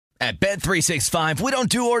At Bet365, we don't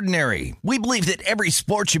do ordinary. We believe that every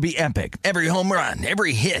sport should be epic. Every home run,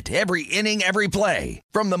 every hit, every inning, every play.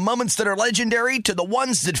 From the moments that are legendary to the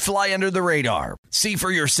ones that fly under the radar. See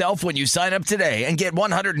for yourself when you sign up today and get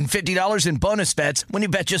 $150 in bonus bets when you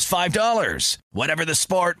bet just $5. Whatever the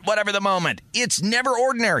sport, whatever the moment, it's never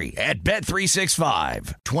ordinary at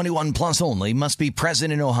Bet365. 21 plus only. Must be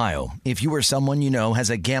present in Ohio. If you or someone you know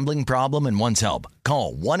has a gambling problem and wants help,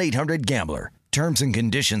 call 1-800-GAMBLER. Terms and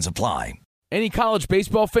conditions apply. Any college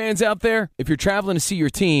baseball fans out there? If you're traveling to see your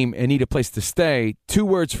team and need a place to stay, 2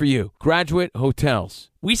 words for you: Graduate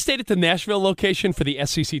Hotels. We stayed at the Nashville location for the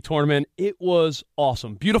SEC tournament. It was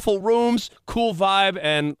awesome. Beautiful rooms, cool vibe,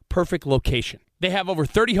 and perfect location. They have over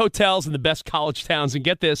 30 hotels in the best college towns, and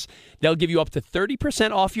get this, they'll give you up to 30%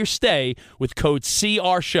 off your stay with code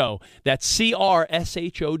CRSHOW. That's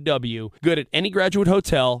CRSHOW. Good at any Graduate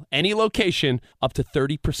Hotel, any location, up to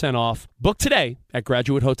 30% off. Book today at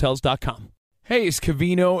graduatehotels.com. Hey, it's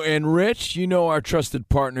Covino and Rich. You know our trusted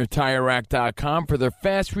partner, TireRack.com, for their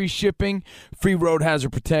fast free shipping, free road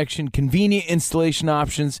hazard protection, convenient installation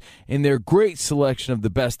options, and their great selection of the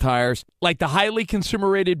best tires, like the highly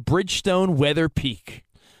consumer-rated Bridgestone Weather Peak.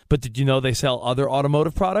 But did you know they sell other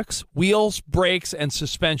automotive products? Wheels, brakes, and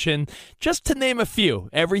suspension, just to name a few.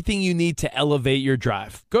 Everything you need to elevate your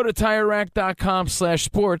drive. Go to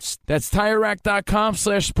TireRack.com/sports. That's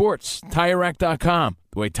TireRack.com/sports. TireRack.com,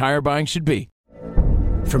 the way tire buying should be.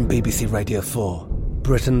 From BBC Radio 4,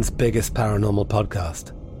 Britain's biggest paranormal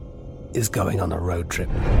podcast is going on a road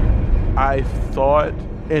trip. I thought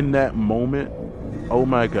in that moment, oh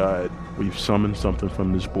my God, we've summoned something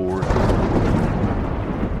from this board.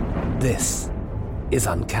 This is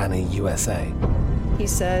Uncanny USA. He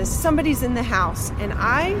says, somebody's in the house, and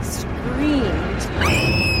I screamed.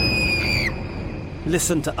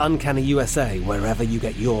 Listen to Uncanny USA wherever you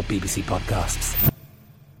get your BBC podcasts,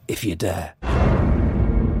 if you dare.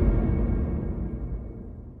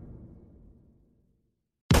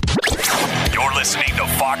 You're listening to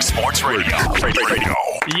Fox Sports Radio.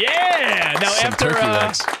 Yeah! Now,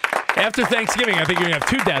 after Thanksgiving, I think you're going to have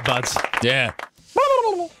 2 dad buds. Yeah.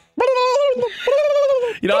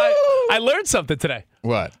 You know, I learned something today.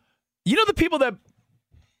 What? You know the people that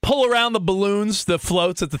pull around the balloons, the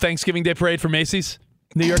floats at the Thanksgiving Day Parade for Macy's,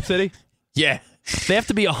 New York City? Yeah. They have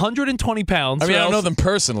to be 120 pounds. I mean, I don't know them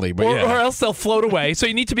personally, but yeah. Or else they'll float away. So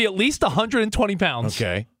you need to be at least 120 pounds.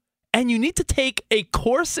 Okay. And you need to take a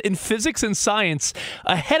course in physics and science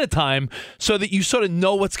ahead of time so that you sort of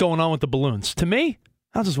know what's going on with the balloons. To me,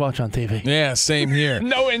 I'll just watch on TV. Yeah, same here.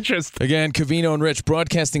 No interest. Again, Covino and Rich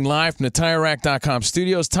broadcasting live from the TireRack.com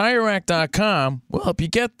studios. TireRack.com will help you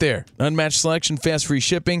get there. Unmatched selection, fast free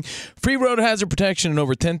shipping, free road hazard protection, and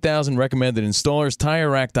over 10,000 recommended installers.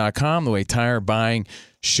 TireRack.com, the way tire buying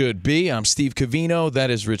should be. I'm Steve Covino.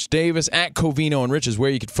 That is Rich Davis. At Covino and Rich is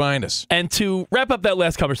where you can find us. And to wrap up that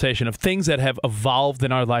last conversation of things that have evolved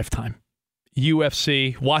in our lifetime,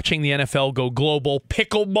 UFC, watching the NFL go global,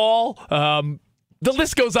 pickleball, the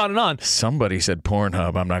list goes on and on. Somebody said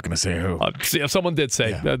Pornhub. I'm not going to say who. Someone did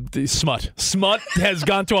say smut. Smut has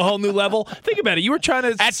gone to a whole new level. Think about it. You were trying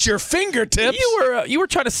to at your fingertips. You were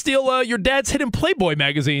trying to steal your dad's hidden Playboy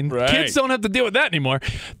magazine. Right. Kids don't have to deal with that anymore.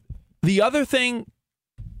 The other thing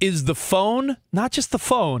is the phone, not just the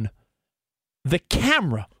phone, the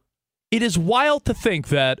camera. It is wild to think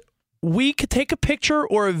that we could take a picture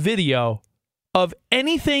or a video of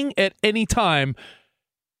anything at any time.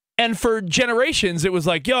 And for generations, it was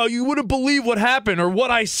like, yo, you wouldn't believe what happened or what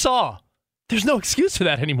I saw. There's no excuse for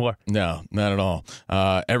that anymore. No, not at all.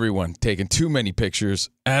 Everyone taking too many pictures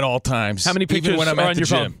at all times. How many pictures even when I'm are at on the your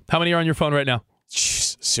gym. phone? How many are on your phone right now?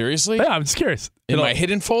 Seriously? Yeah, I'm just curious. In my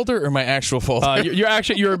hidden folder or my actual folder? Your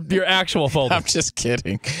actual folder. I'm just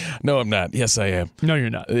kidding. No, I'm not. Yes, I am. No, you're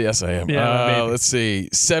not. Yes, I am. Yeah, let's see.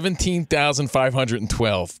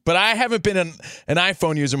 17,512. But I haven't been an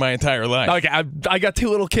iPhone user my entire life. Okay, I got 2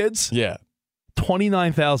 little kids. Yeah.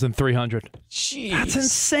 29,300. Jeez. That's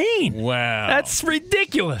insane. Wow. That's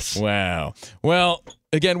ridiculous. Wow. Well,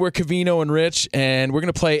 again, we're Covino and Rich, and we're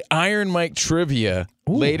going to play Iron Mike Trivia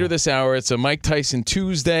later this hour. It's a Mike Tyson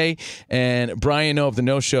Tuesday, and Brian O of the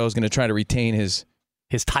No Show is going to try to retain his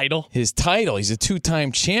title. His title. He's a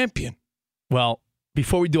 2-time champion. Well,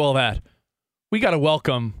 before we do all that, we got to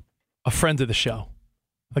welcome a friend of the show,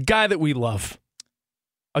 a guy that we love,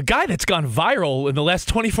 a guy that's gone viral in the last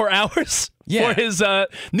 24 hours for his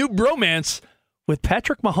new bromance with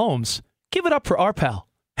Patrick Mahomes. Give it up for our pal,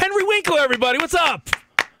 Henry Winkler, everybody. What's up?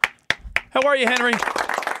 How are you, Henry?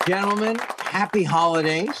 Gentlemen, happy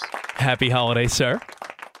holidays. Happy holidays, sir.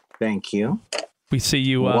 Thank you. We see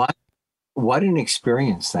you. What an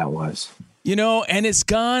experience that was. And it's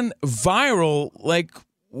gone viral like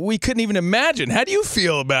we couldn't even imagine. How do you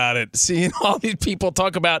feel about it, seeing all these people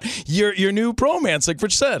talk about your new bromance, like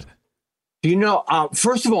Rich said?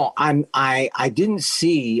 First of all, I don't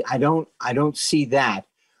see that,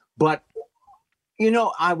 but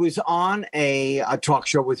I was on a talk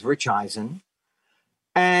show with Rich Eisen,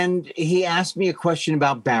 and he asked me a question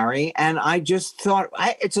about Barry, and I just thought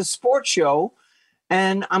it's a sports show,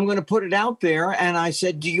 and I'm going to put it out there. And I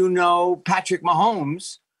said, do you know Patrick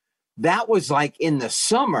Mahomes? That was like in the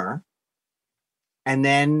summer. And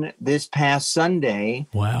then this past Sunday,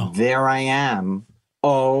 wow, there I am.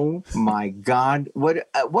 Oh my God. What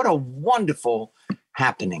a wonderful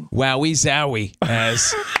happening. Wowie zowie,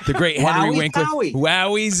 as the great Henry Winkler.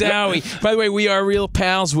 Wowie zowie. By the way, we are real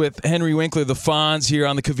pals with Henry Winkler, the Fonz, here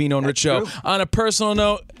on the Covino and Rich Show. On a personal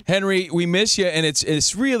note, Henry, we miss you, and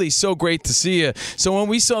it's really so great to see you. So when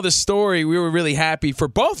we saw the story, we were really happy for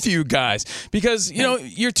both of you guys because,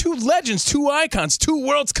 you're two legends, two icons, two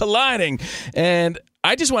worlds colliding. And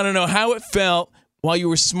I just want to know how it felt while you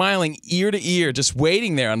were smiling ear to ear, just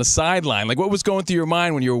waiting there on the sideline. Like, what was going through your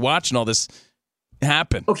mind when you were watching all this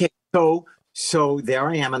happen? Okay, so there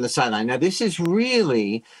I am on the sideline. Now, this is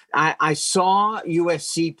really, I saw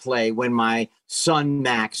USC play when my son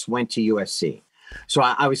Max went to USC. So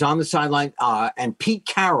I was on the sideline, and Pete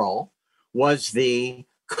Carroll was the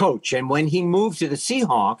coach. And when he moved to the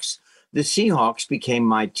Seahawks became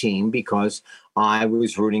my team because I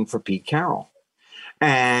was rooting for Pete Carroll.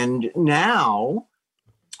 And now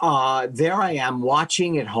there I am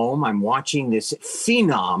watching at home. I'm watching this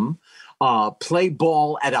phenom play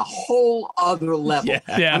ball at a whole other level.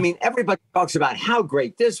 Yeah. I mean, everybody talks about how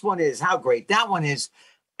great this one is, how great that one is.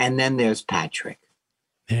 And then there's Patrick.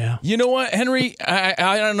 Yeah. You know what, Henry?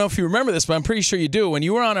 I don't know if you remember this, but I'm pretty sure you do. When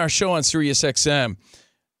you were on our show on SiriusXM,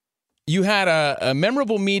 you had a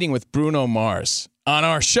memorable meeting with Bruno Mars on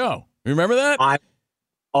our show. Remember that? Not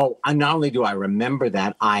only do I remember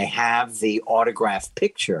that, I have the autographed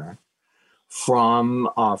picture from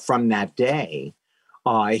that day.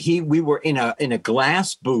 We were in a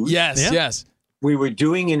glass booth. Yes. We were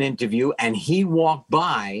doing an interview, and he walked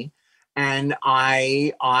by, and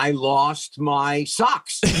I lost my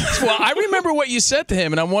socks. Well, I remember what you said to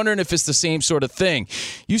him, and I'm wondering if it's the same sort of thing.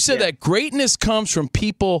 You said that greatness comes from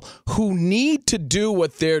people who need to do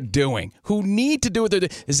what they're doing,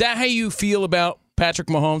 Is that how you feel about Patrick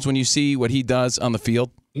Mahomes when you see what he does on the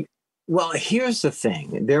field? Well, here's the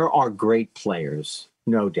thing. There are great players,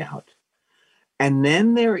 no doubt. And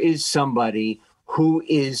then there is somebody who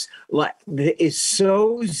is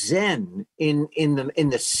so zen in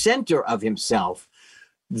the center of himself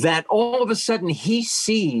that all of a sudden he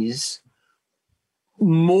sees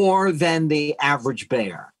more than the average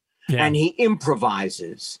bear. Yeah. And he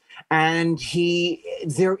improvises, and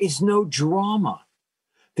there is no drama.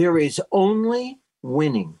 There is only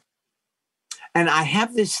winning. And I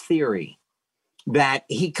have this theory that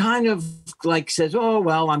he kind of like says, oh,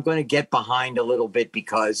 well, I'm going to get behind a little bit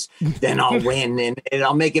because then I'll win and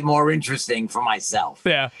I'll make it more interesting for myself.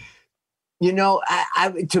 Yeah.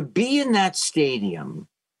 To be in that stadium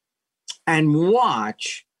and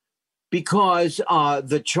watch, because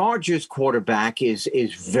the Chargers quarterback is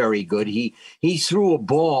very good. He threw a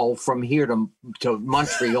ball from here to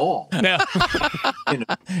Montreal.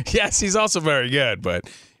 Yes, he's also very good, but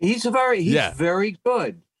he's very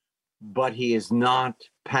good. But he is not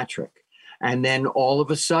Patrick. And then all of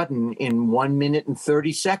a sudden, in 1 minute and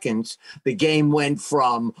 30 seconds, the game went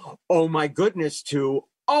from, oh my goodness, to,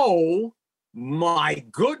 oh my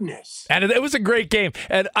goodness. And it was a great game.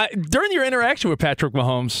 And during your interaction with Patrick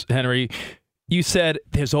Mahomes, Henry, you said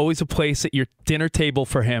there's always a place at your dinner table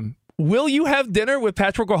for him. Will you have dinner with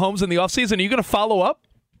Patrick Mahomes in the offseason? Are you going to follow up?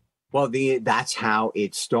 Well, that's how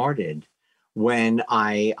it started. When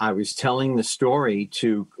I was telling the story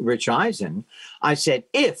to Rich Eisen, I said,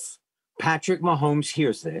 if Patrick Mahomes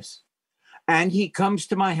hears this and he comes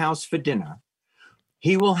to my house for dinner,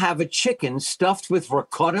 he will have a chicken stuffed with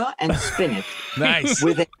ricotta and spinach. Nice.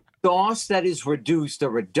 With a sauce that is a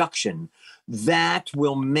reduction that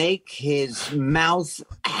will make his mouth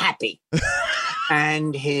happy.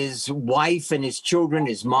 And his wife and his children,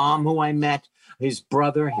 his mom, who I met, his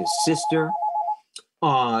brother, his sister.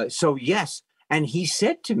 So yes, and he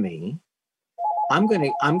said to me, I'm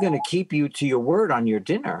gonna keep you to your word on your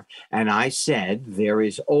dinner. And I said, there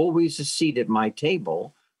is always a seat at my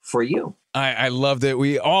table for you. I loved it.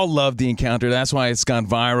 We all loved the encounter. That's why it's gone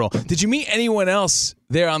viral. Did you meet anyone else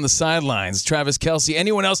there on the sidelines? Travis Kelce,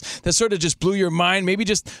 anyone else that sort of just blew your mind? Maybe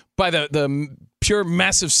just by the pure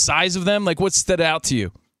massive size of them? Like, what stood out to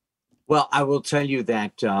you? Well, I will tell you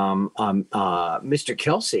that Mr.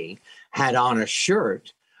 Kelce had on a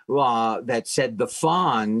shirt that said the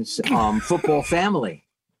Fonz football family.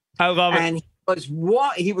 I love it. And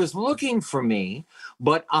he was looking for me,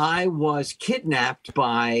 but I was kidnapped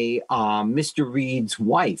by Mr. Reed's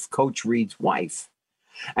wife, Coach Reed's wife.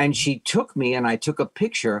 And she took me, and I took a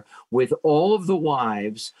picture with all of the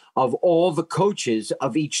wives of all the coaches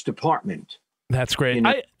of each department. That's great. You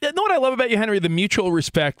know? I know what I love about you, Henry, the mutual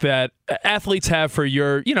respect that athletes have for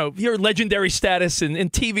your legendary status in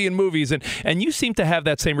TV and movies. And you seem to have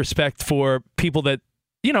that same respect for people that,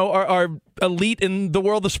 are elite in the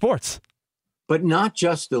world of sports. But not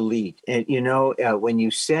just elite. And, when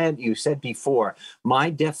you said before,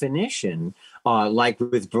 my definition, like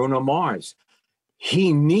with Bruno Mars,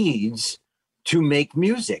 he needs to make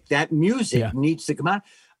music. That music needs to come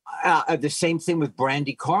out. The same thing with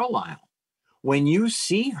Brandi Carlile. When you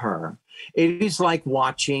see her, it is like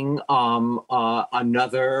watching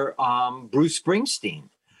another Bruce Springsteen.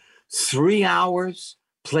 3 hours,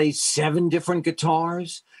 plays 7 different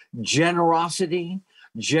guitars, generosity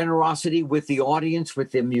with the audience,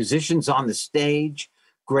 with the musicians on the stage,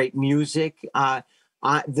 great music.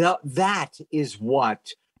 That is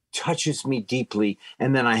what touches me deeply,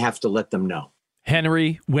 and then I have to let them know.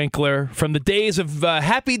 Henry Winkler, from the days of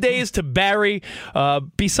Happy Days to Barry,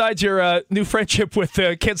 besides your new friendship with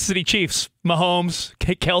the Kansas City Chiefs, Mahomes,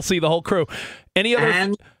 Kelsey, the whole crew. Any other?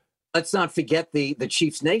 And let's not forget the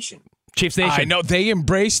Chiefs Nation. Chiefs Nation. I know they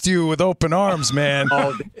embraced you with open arms, man.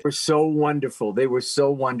 Oh, they were so wonderful. They were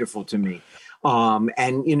so wonderful to me.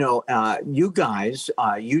 And you guys,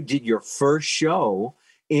 you did your first show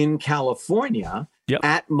in California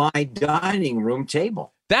at my dining room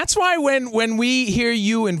table. That's why when we hear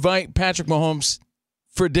you invite Patrick Mahomes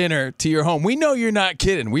for dinner to your home, we know you're not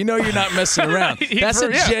kidding. We know you're not messing around. That's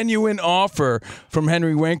a genuine offer from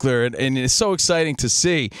Henry Winkler, and it's so exciting to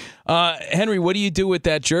see. Henry, what do you do with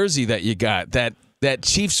that jersey that you got, that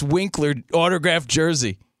Chiefs Winkler autographed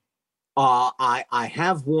jersey? I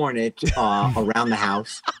have worn it around the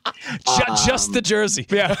house. Just the jersey.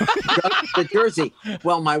 Yeah. Just the jersey.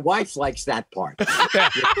 Well, my wife likes that part.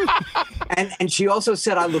 And she also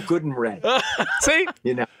said I look good in red. See?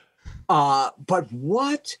 But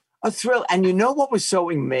what a thrill. And you know what was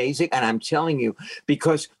so amazing? And I'm telling you,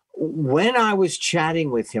 because when I was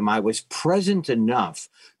chatting with him, I was present enough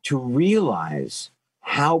to realize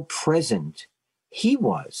how present he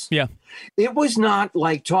was. Yeah. It was not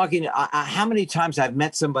like talking. How many times I've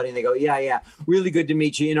met somebody and they go, yeah, really good to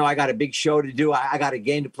meet you. I got a big show to do. I got a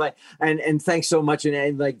game to play. And thanks so much.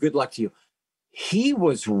 And like, good luck to you. He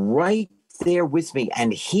was right there with me.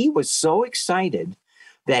 And he was so excited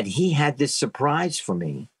that he had this surprise for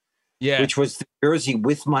me. Yeah. Which was the jersey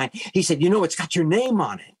with he said, it's got your name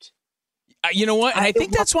on it. You know what? And I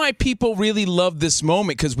think that's why people really love this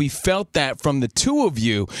moment, because we felt that from the two of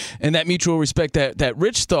you and that mutual respect that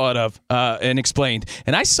Rich thought of and explained.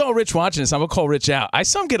 And I saw Rich watching this. I'm going to call Rich out. I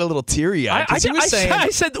saw him get a little teary-eyed. I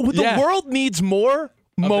said the world needs more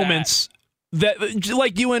moments that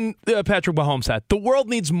like you and Patrick Mahomes had. The world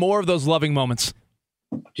needs more of those loving moments.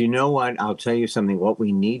 Do you know what? I'll tell you something. What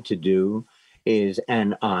we need to do is,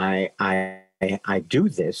 and I do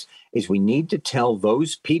this, is we need to tell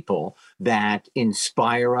those people that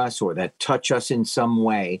inspire us or that touch us in some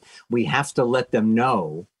way, we have to let them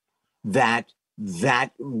know that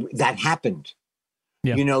happened.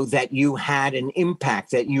 Yeah. That you had an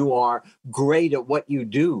impact, that you are great at what you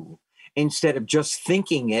do, instead of just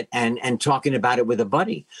thinking it and talking about it with a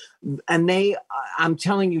buddy. And I'm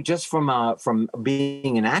telling you, just from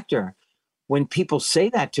being an actor, when people say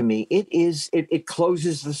that to me, it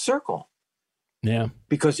closes the circle. Yeah.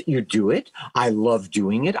 Because you do it. I love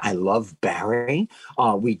doing it. I love Barry.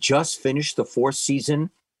 We just finished the 4th season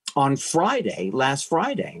on last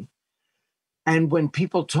Friday. And when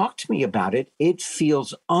people talk to me about it, it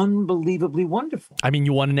feels unbelievably wonderful. I mean,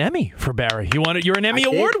 you won an Emmy for Barry. You're an Emmy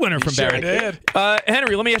Award winner from Barry.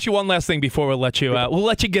 Henry, let me ask you one last thing before we'll let you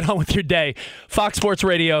get on with your day. Fox Sports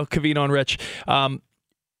Radio, Covino and Rich.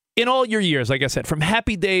 In all your years, like I said, from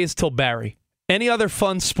Happy Days till Barry, any other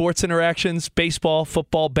fun sports interactions, baseball,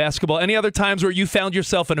 football, basketball, any other times where you found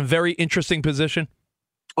yourself in a very interesting position?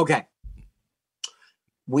 Okay.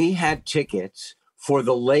 We had tickets for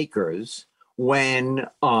the Lakers when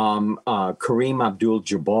Kareem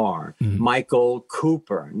Abdul-Jabbar, Michael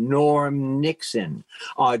Cooper, Norm Nixon,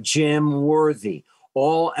 Jim Worthy,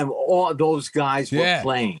 all those guys were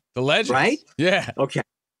playing. The legends. Right? Yeah. Okay.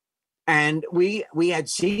 And we had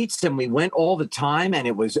seats and we went all the time, and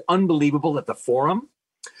it was unbelievable at the Forum.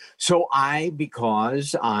 So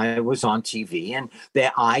because I was on TV, and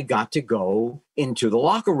I got to go into the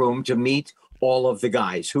locker room to meet all of the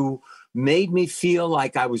guys who made me feel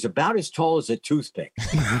like I was about as tall as a toothpick.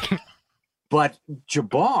 But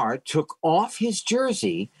Jabbar took off his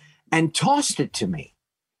jersey and tossed it to me.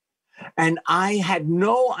 And I had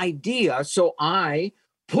no idea, so I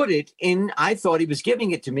put it in, I thought he was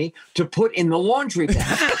giving it to me to put in the laundry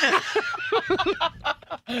basket.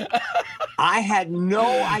 I had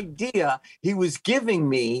no idea he was giving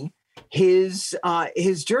me his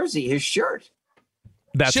jersey, his shirt.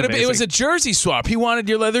 That's it was a jersey swap. He wanted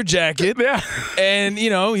your leather jacket, and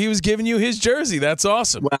he was giving you his jersey. That's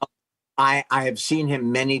awesome. Well, I have seen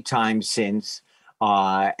him many times since,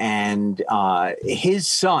 and his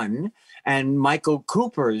son and Michael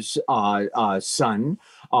Cooper's son,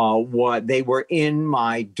 they were in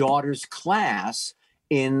my daughter's class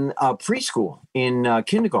in preschool, in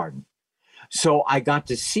kindergarten. So I got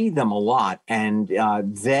to see them a lot, and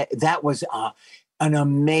that was an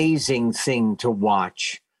amazing thing to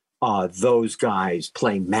watch. Those guys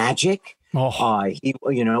play Magic.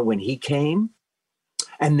 When he came,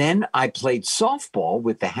 and then I played softball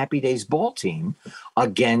with the Happy Days ball team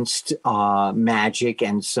against Magic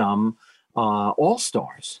and some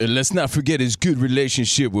All-Stars. And let's not forget his good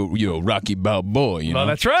relationship with Rocky Balboa. Well,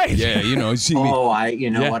 that's right.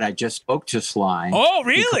 Yeah, what? I just spoke to Sly. Oh,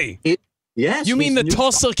 really? Yes. You mean the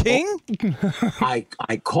Tulsa King? I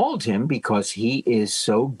called him because he is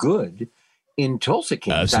so good in Tulsa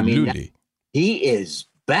Kings. Absolutely. I mean, he is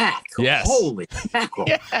back. Yes. Holy mackerel.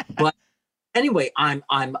 But anyway, I'm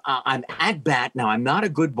at bat now. I'm not a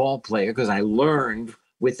good ball player because I learned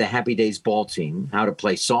with the Happy Days ball team how to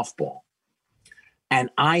play softball. And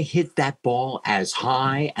I hit that ball as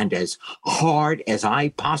high and as hard as I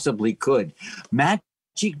possibly could.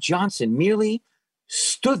 Magic Johnson merely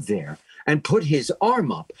stood there and put his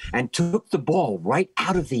arm up and took the ball right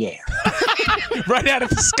out of the air. Right out of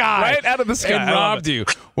the sky. Right out of the sky. And robbed you.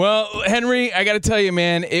 Well, Henry, I got to tell you,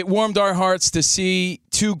 man, it warmed our hearts to see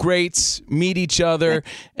two greats meet each other.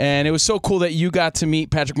 And it was so cool that you got to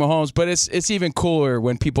meet Patrick Mahomes. But it's even cooler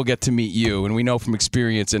when people get to meet you. And we know from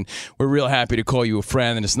experience. And we're real happy to call you a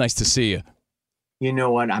friend. And it's nice to see you. You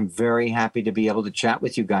know what? I'm very happy to be able to chat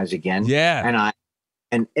with you guys again. Yeah.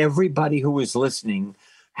 And everybody who is listening,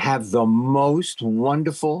 have the most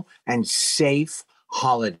wonderful and safe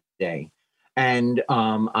holiday. And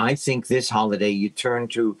I think this holiday, you turn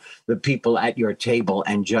to the people at your table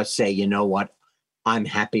and just say, you know what? I'm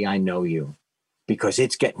happy I know you, because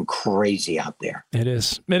it's getting crazy out there. It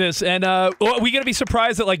is. And are we going to be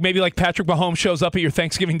surprised that maybe Patrick Mahomes shows up at your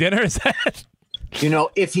Thanksgiving dinner? Is that?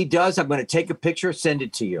 If he does, I'm going to take a picture, send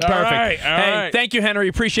it to you. Perfect. All right. Thank you, Henry.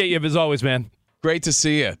 Appreciate you as always, man. Great to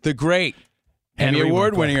see you. The great Emmy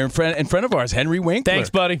Award winner and friend of ours, Henry Winkler. Thanks,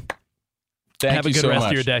 buddy. Have a good rest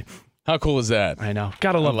of your day. How cool is that? I know.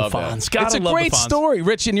 Gotta love the Fonz. It's a great story,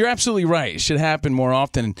 Rich, and you're absolutely right. It should happen more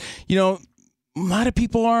often. A lot of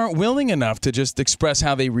people aren't willing enough to just express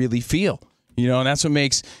how they really feel. And that's what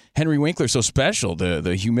makes Henry Winkler so special,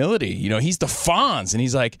 the humility. He's the Fonz, and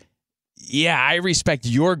he's like, yeah, I respect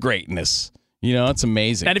your greatness. It's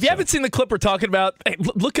amazing. And if you haven't seen the clip we're talking about, hey,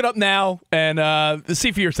 look it up now and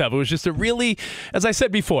see for yourself. It was just a really, as I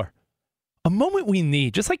said before, a moment we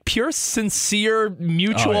need, just pure, sincere,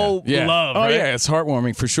 mutual love. Oh, right? yeah, it's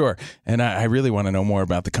heartwarming for sure. And I really want to know more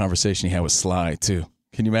about the conversation he had with Sly, too.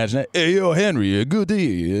 Can you imagine that? Hey, yo, Henry, good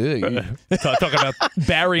day. Talking about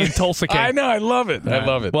Barry and Tulsa King. I know. I love it. I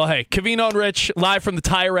love it. Well, hey, Covino and Rich, live from the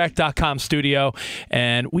TireRack.com studio.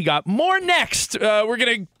 And we got more next. We're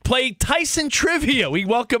going to play Tyson Trivia. We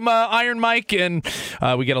welcome Iron Mike, and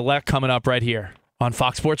we get a lot coming up right here on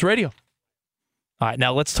Fox Sports Radio. All right,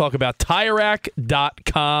 now let's talk about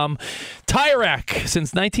TireRack.com. TireRack,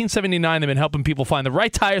 since 1979, they've been helping people find the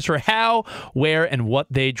right tires for how, where, and what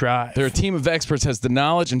they drive. Their team of experts has the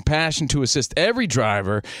knowledge and passion to assist every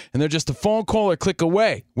driver, and they're just a phone call or click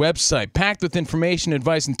away. Website packed with information,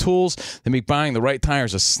 advice, and tools that make buying the right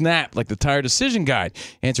tires a snap, like the Tire Decision Guide.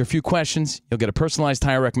 Answer a few questions, you'll get a personalized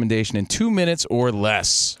tire recommendation in 2 minutes or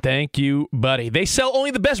less. Thank you, buddy. They sell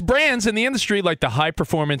only the best brands in the industry, like the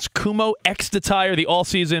high-performance Kumo Exta tire, the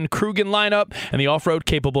all-season Krugen lineup, and the off-road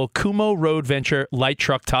capable Kumo Road Venture light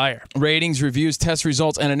truck tire. Ratings, reviews, test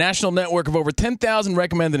results, and a national network of over 10,000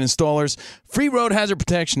 recommended installers, free road hazard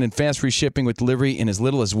protection, and fast free shipping with delivery in as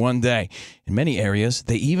little as 1 day. In many areas,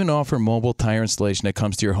 they even offer mobile tire installation that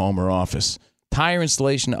comes to your home or office. Tire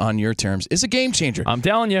installation on your terms is a game changer. I'm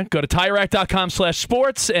telling you, go to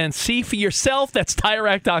TireRack.com/sports and see for yourself. That's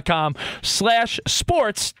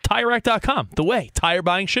TireRack.com/sports. TireRack.com, the way tire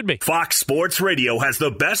buying should be. Fox Sports Radio has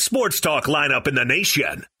the best sports talk lineup in the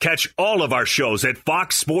nation. Catch all of our shows at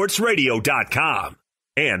foxsportsradio.com.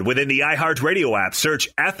 And within the iHeartRadio app, search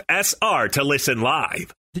FSR to listen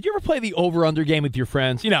live. Did you ever play the over-under game with your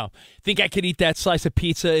friends? Think I could eat that slice of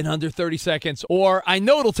pizza in under 30 seconds? Or I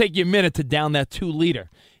know it'll take you a minute to down that 2-liter.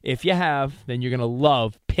 If you have, then you're going to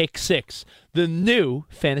love Pick Six, the new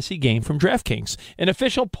fantasy game from DraftKings, an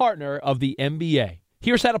official partner of the NBA.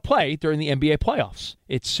 Here's how to play during the NBA playoffs.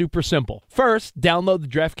 It's super simple. First, download the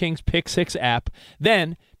DraftKings Pick Six app.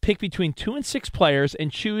 Then, pick between 2 and 6 players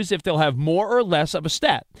and choose if they'll have more or less of a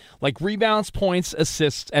stat, like rebounds, points,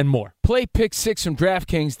 assists, and more. Play Pick Six from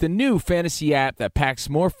DraftKings, the new fantasy app that packs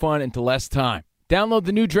more fun into less time. Download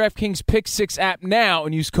the new DraftKings Pick Six app now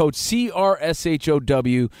and use code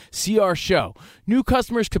CRSHOW, CRSHOW. New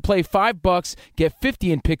customers could play $5, get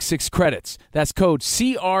 50 in Pick Six credits. That's code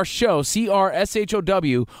CRSHOW,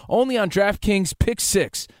 CRSHOW, only on DraftKings Pick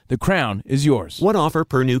Six. The crown is yours. One offer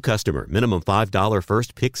per new customer. Minimum $5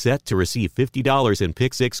 first pick set to receive $50 in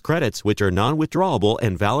Pick Six credits, which are non-withdrawable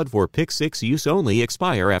and valid for Pick Six use only.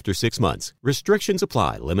 Expire after 6 months. Restrictions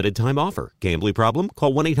apply. Limited time offer. Gambling problem?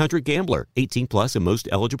 Call 1-800-GAMBLER. 18 plus in most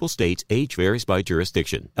eligible states. Age varies by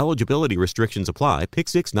jurisdiction. Eligibility restrictions apply. Pick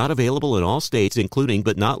Six not available in all states, including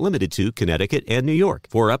but not limited to Connecticut and New York.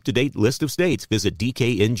 For up-to-date list of states, visit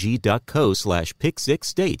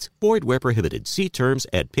dkng.co/pick6states. Void where prohibited. See terms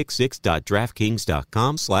at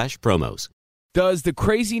pick6.draftkings.com/promos. Does the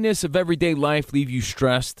craziness of everyday life leave you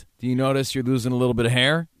stressed? Do you notice you're losing a little bit of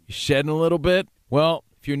hair? You're shedding a little bit? Well,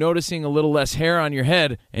 if you're noticing a little less hair on your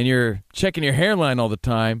head and you're checking your hairline all the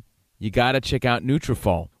time, you got to check out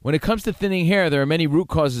Nutrafol. When it comes to thinning hair, there are many root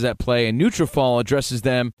causes at play, and Nutrafol addresses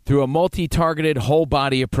them through a multi-targeted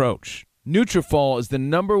whole-body approach. Nutrafol is the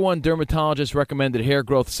 #1 dermatologist-recommended hair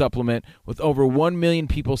growth supplement, with over 1 million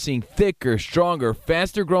people seeing thicker, stronger,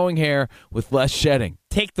 faster-growing hair with less shedding.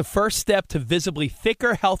 Take the first step to visibly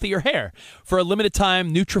thicker, healthier hair. For a limited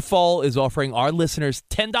time, Nutrafol is offering our listeners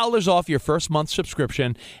 $10 off your first month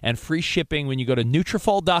subscription and free shipping when you go to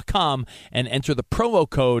Nutrafol.com and enter the promo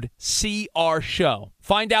code CRSHOW.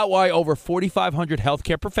 Find out why over 4,500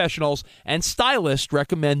 healthcare professionals and stylists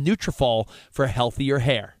recommend Nutrafol for healthier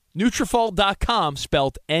hair. Nutrafol.com,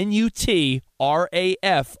 spelled Nutrafol.com,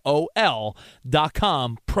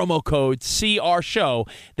 promo code CRSHOW.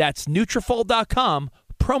 That's Nutrafol.com,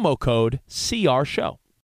 promo code CRSHOW.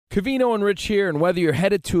 Covino and Rich here, and whether you're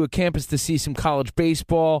headed to a campus to see some college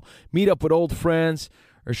baseball, meet up with old friends,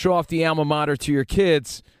 or show off the alma mater to your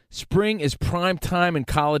kids, spring is prime time in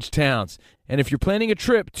college towns. And if you're planning a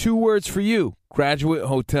trip, 2 words for you: Graduate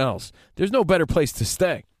Hotels. There's no better place to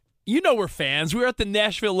stay. You know we're fans. We were at the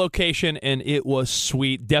Nashville location, and it was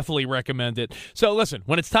sweet. Definitely recommend it. So listen,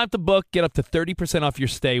 when it's time to book, get up to 30% off your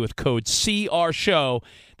stay with code CRSHOW.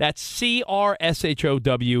 That's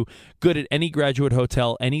CRSHOW. Good at any Graduate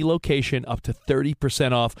Hotel, any location, up to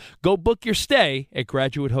 30% off. Go book your stay at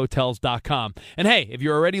graduatehotels.com. And hey, if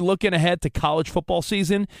you're already looking ahead to college football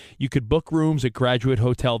season, you could book rooms at Graduate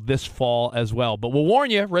Hotel this fall as well. But we'll warn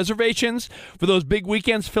you, reservations for those big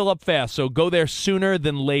weekends fill up fast, so go there sooner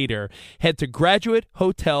than later. Head to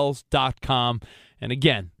graduatehotels.com. And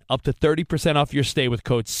again, up to 30% off your stay with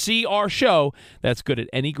code CRSHOW. That's good at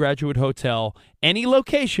any Graduate Hotel, any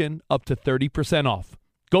location, up to 30% off.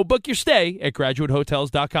 Go book your stay at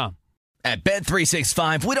graduatehotels.com. At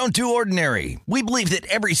Bet365, we don't do ordinary. We believe that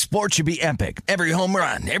every sport should be epic. Every home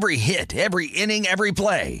run, every hit, every inning, every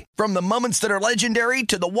play. From the moments that are legendary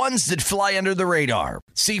to the ones that fly under the radar.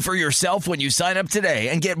 See for yourself when you sign up today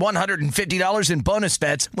and get $150 in bonus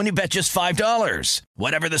bets when you bet just $5.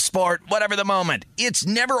 Whatever the sport, whatever the moment, it's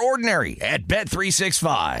never ordinary at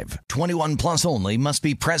Bet365. 21 plus only. Must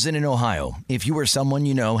be present in Ohio. If you or someone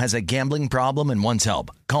you know has a gambling problem and wants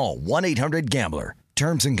help, call 1-800-GAMBLER.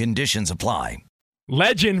 Terms and conditions apply.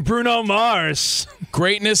 Legend Bruno Mars.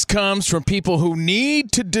 Greatness comes from people who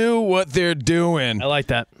need to do what they're doing. I like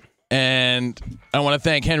that. And I want to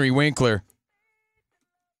thank Henry Winkler,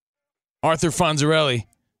 Arthur Fonzarelli,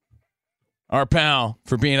 our pal,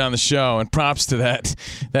 for being on the show. And props to that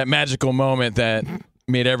magical moment that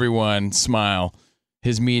made everyone smile,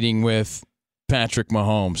 his meeting with Patrick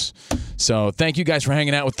Mahomes. So thank you guys for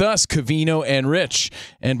hanging out with us, Covino and Rich.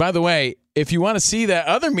 And by the way, if you want to see that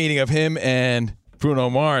other meeting of him and Bruno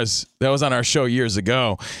Mars, that was on our show years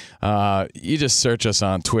ago, you just search us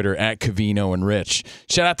on Twitter at Covino and Rich.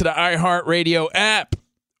 Shout out to the iHeartRadio app.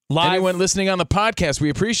 Live. Anyone listening on the podcast, we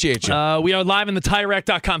appreciate you. We are live in the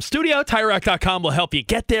TireRack.com studio. TireRack.com will help you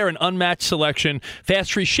get there. An unmatched selection,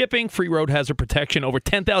 fast free shipping, free road hazard protection, over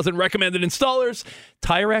 10,000 recommended installers.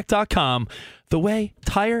 TireRack.com, the way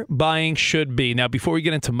tire buying should be. Now, before we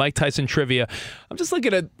get into Mike Tyson trivia, I'm just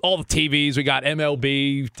looking at all the TVs. We got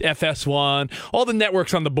MLB, FS1, all the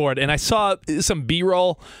networks on the board, and I saw some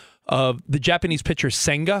B-roll of the Japanese pitcher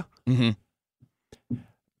Senga. Mm-hmm.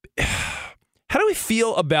 how do we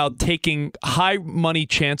feel about taking high money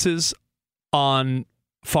chances on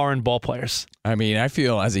foreign ball players? I mean, I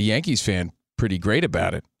feel as a Yankees fan pretty great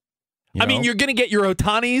about it. I mean, you're going to get your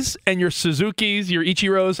Otanis and your Suzukis, your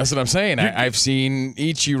Ichiros. That's what I'm saying. I've seen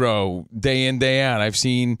Ichiro day in, day out. I've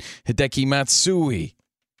seen Hideki Matsui.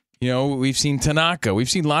 We've seen Tanaka. We've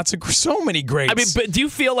seen so many greats. I mean, but do you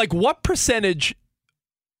feel like what percentage,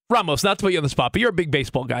 Ramos, not to put you on the spot, but you're a big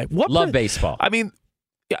baseball guy. Love baseball. I mean,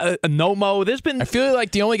 Nomo, there's been... I feel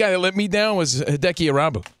like the only guy that let me down was Hideki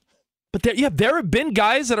Arabu. But there have been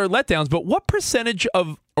guys that are letdowns, but what percentage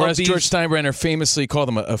of as George Steinbrenner famously called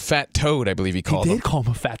him a fat toad, I believe he called him. He did call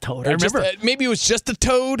him a fat toad. I remember. Maybe it was just a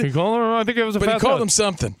toad. I think it was a fat toad. But he called him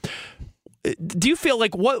something. Do you feel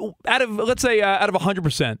like out of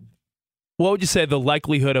 100%, what would you say the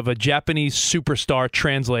likelihood of a Japanese superstar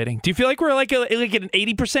translating? Do you feel like we're like an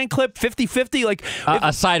 80% clip, 50-50? Like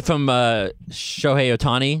aside from Shohei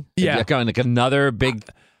Ohtani? Yeah. Going like another big...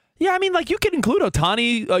 Yeah, I mean, like, you could include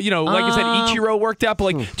Ohtani, like I said, Ichiro worked out,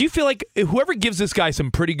 but, like, do you feel like whoever gives this guy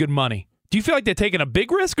some pretty good money, do you feel like they're taking a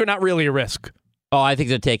big risk or not really a risk? Oh, I think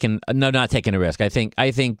they're not taking a risk. I think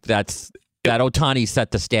that Ohtani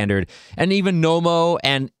set the standard. And even Nomo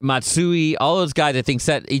and Matsui, all those guys, I think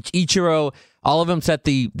set Ichiro, all of them set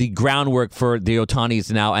the groundwork for the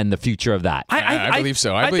Otanis now and the future of that. I believe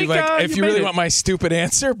so. I believe if you really want my stupid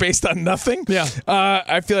answer based on nothing,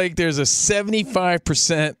 I feel like there's a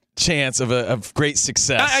 75% chance of great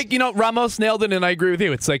success. Ramos nailed it, and I agree with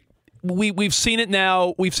you. It's like we've seen it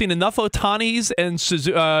now. We've seen enough Otanis and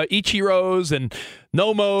Ichiros and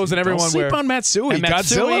Nomos and everyone. Don't sleep on Matsui.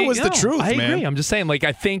 Godzilla was the truth, I man. agree. I'm just saying, like,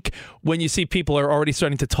 I think when you see people are already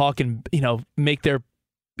starting to talk and make their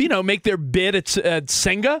bid at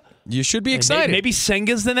Senga, you should be excited. Maybe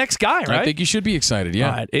Senga's the next guy, right? I think you should be excited, yeah.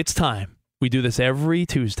 All right, it's time. We do this every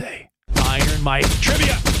Tuesday. Iron Mike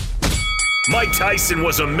Trivia. Mike Tyson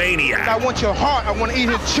was a maniac. I want your heart. I want to eat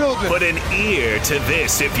his children. Put an ear to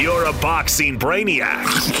this if you're a boxing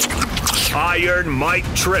brainiac. Iron Mike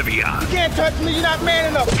Trivia. You can't touch me. You're not man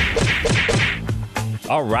enough.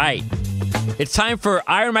 All right. It's time for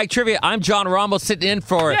Iron Mike Trivia. I'm John Ramos sitting in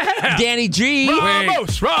for Danny G.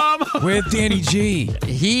 Ramos. Where's Danny G?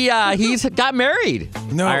 He's got married.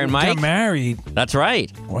 No, Iron Mike. got married. That's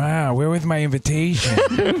right. Wow, where was my invitation?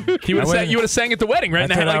 You would have sang at the wedding,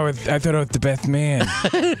 right? I thought I was the best man.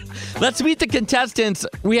 Let's meet the contestants.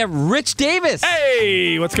 We have Rich Davis.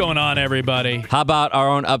 Hey, what's going on, everybody? How about our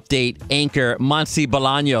own update anchor, Monsi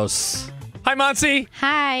Bolaños? Hi, Monsi.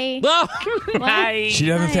 Hi. Oh. Hi. She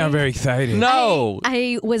doesn't sound very excited. No.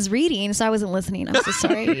 I was reading, so I wasn't listening. I'm so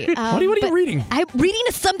sorry. What are you reading? I'm reading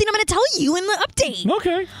something I'm going to tell you in the update.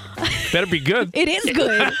 Okay. Better be good. It is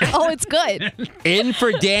good. Oh, it's good. In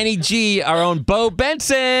for Danny G, our own Bo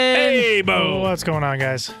Benson. Hey, Bo. What's going on,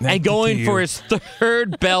 guys? And going for his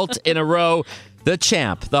third belt in a row, the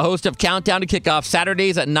champ, the host of Countdown to Kickoff,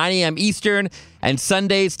 Saturdays at 9 a.m. Eastern and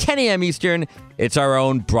Sundays 10 a.m. Eastern. It's our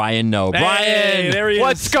own Brian No. Hey, Brian, there he is.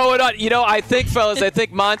 What's going on? I think, fellas,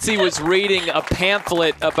 Monty was reading a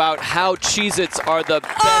pamphlet about how Cheez-Its are the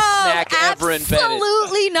best snack ever invented.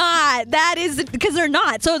 Absolutely not. That is because they're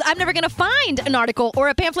not. So I'm never going to find an article or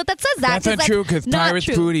a pamphlet that says that. That's not true because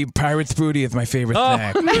Pirate's Booty is my favorite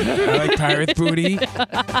snack. I like Pirate's Booty.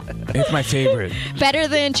 It's my favorite. Better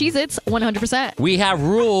than Cheez-Its, 100%. we have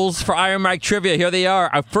rules for Iron Mike Trivia. Here they are.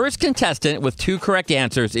 Our first contestant with 2 correct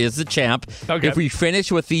answers is the champ. Okay. If we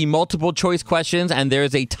finish with the multiple choice questions and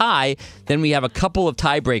there's a tie, then we have a couple of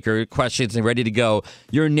tiebreaker questions and ready to go.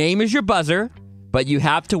 Your name is your buzzer, but you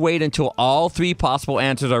have to wait until all 3 possible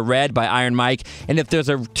answers are read by Iron Mike. And if there's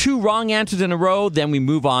 2 wrong answers in a row, then we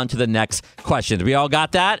move on to the next questions. We all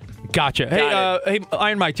got that? Gotcha. Hey,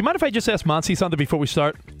 Iron Mike, do you mind if I just ask Monty something before we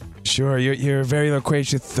start? Sure, you're a very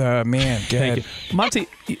loquacious man. Go ahead. You. Monty,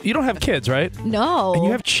 you don't have kids, right? No. And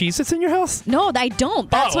you have Cheez-Its in your house? No, I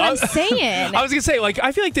don't. That's what I'm saying. I was going to say,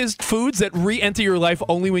 I feel like there's foods that re-enter your life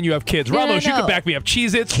only when you have kids. No, Ramos, no. you can back me up.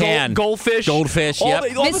 Cheez-Its, Goldfish. Goldfish, yep.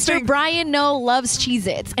 Mr. Brian No loves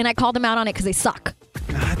Cheez-Its, and I called him out on it because they suck.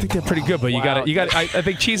 I think they're pretty good, but you got to. I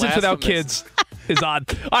think Cheez-Its without kids is odd.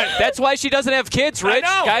 All right, that's why she doesn't have kids, Rich.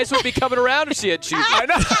 Guys would be coming around if she had Cheez-Its. I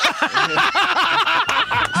know.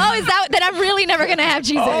 Oh, is that then? I'm really never gonna have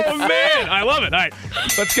Cheez-Its. Oh man, I love it. All right,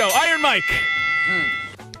 let's go, Iron Mike.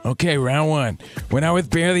 Okay, round 1. When I was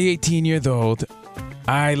barely 18 years old,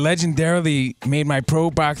 I legendarily made my pro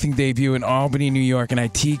boxing debut in Albany, New York, and I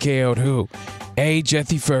TKO'd who? A.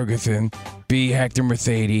 Jesse Ferguson, B. Hector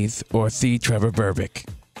Mercedes, or C. Trevor Berbick?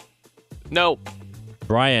 No.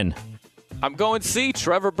 Brian. I'm going C.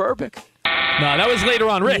 Trevor Berbick. No, that was later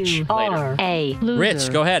on. Rich. You are a loser.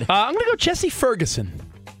 Rich, go ahead. I'm going to go Jesse Ferguson.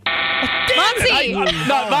 Monty!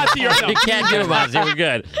 No, Monty, you're You can't do it, Monty. We're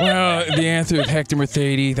good. Well, the answer is Hector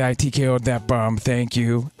Mercedes. I TKO'd that bum. Thank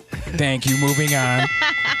you. Moving on.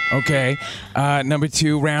 Okay. Number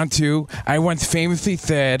 2, round 2. I once famously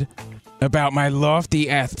said about my lofty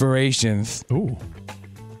aspirations. Ooh.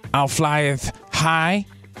 I'll fly as high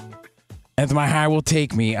as my high will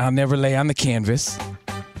take me. I'll never lay on the canvas.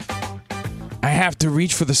 I have to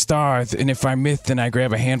reach for the stars, and if I miss, then I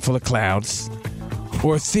grab a handful of clouds.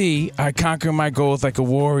 Or C, I conquer my goals like a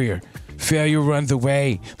warrior. Failure runs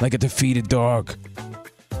away like a defeated dog.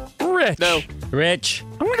 Rich. No. Rich.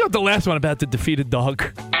 I'm going to go with the last one about the defeated dog.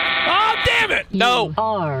 Oh, damn it. No.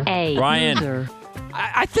 Are a Ryan. loser.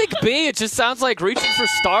 I think B. It just sounds like reaching for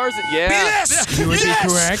stars. Yeah. Yes! You would be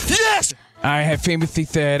correct. Yes! I have famously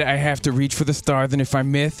said I have to reach for the stars, and if I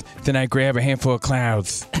miss, then I grab a handful of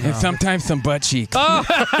clouds. And sometimes some butt cheeks. Oh,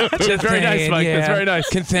 that's very nice, Mike. Yeah, That's very nice.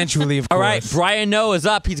 Consensually, of course. All right, Brian Noah is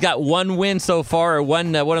up. He's got 1 win so far, or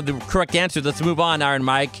one of the correct answers. Let's move on, Iron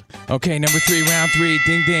Mike. Okay, number 3, round 3.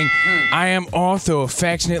 Ding, ding. I am also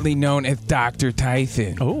affectionately known as Dr.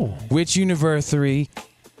 Tyson. Oh. Which university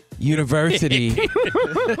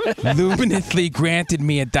luminously granted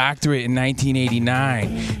me a doctorate in 1989?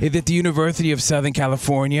 Is it the University of Southern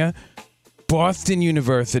California, Boston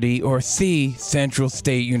University, or C, Central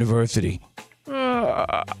State University?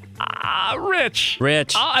 Rich.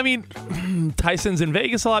 Rich. I mean, Tyson's in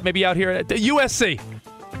Vegas a lot. Maybe out here at USC.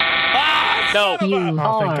 No. You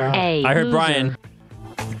are a I heard loser. Brian.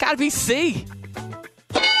 It's got to be C.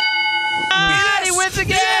 He wins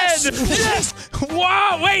again. Yes!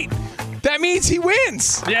 Wow, wait! That means he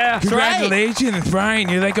wins. Yeah. Congratulations, Brian.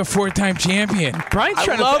 You're like a 4-time champion. Brian's I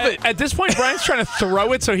trying love to, it. At this point, Brian's trying to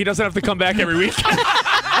throw it so he doesn't have to come back every week.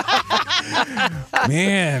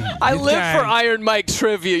 Man. I this live guy- for Iron Mike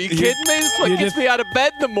trivia. You kidding me? This is what you're gets just- me out of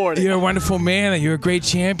bed in the morning. You're a wonderful man. You're a great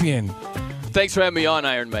champion. Thanks for having me on,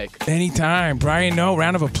 Iron Mike. Anytime. Brian, no,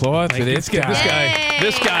 round of applause for this guy.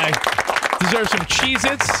 This guy deserves some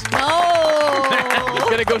Cheez-Its. Oh. You're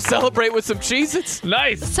going to go celebrate with some Cheez-Its?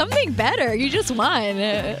 Nice. Something better. You just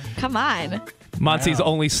won. Come on. Monty's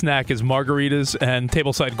only snack is margaritas and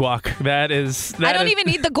tableside guac. I don't even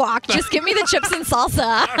need the guac. Just give me the chips and salsa.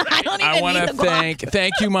 I don't even I want need to the guac.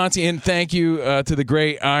 thank you, Monty, and thank you to the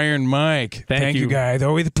great Iron Mike. Thank you, guys.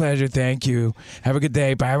 Always a pleasure. Thank you. Have a good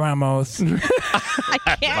day. Bye, Ramos. I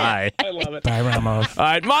can't. Bye. I love it. Bye, Ramos. All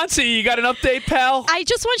right, Monty, you got an update, pal? I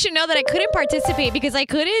just want you to know that I couldn't participate because I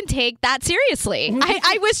couldn't take that seriously.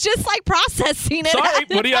 I was just like processing it.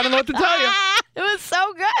 Sorry, I don't know what to tell you. It was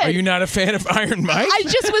so good. Are you not a fan of Iron Mike? I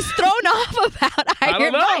just was thrown off about I don't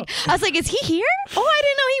Iron know. Mike. I was like, is he here? Oh, I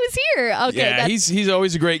didn't know he was here. Okay, Yeah, he's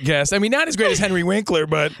always a great guest. I mean, not as great as Henry Winkler,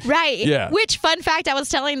 but right. Yeah. Which, fun fact, I was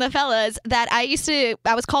telling the fellas that I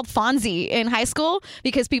was called Fonzie in high school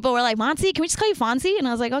because people were like, Monty, can we just call you Fonzie? And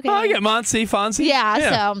I was like, okay. Oh, yeah, Monty, Fonzie.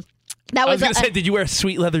 Yeah, so that I was was going to say, did you wear a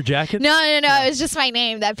sweet leather jacket? No. It was just my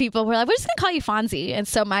name that people were like, we're just going to call you Fonzie. And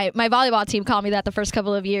so my volleyball team called me that the first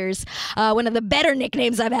couple of years. One of the better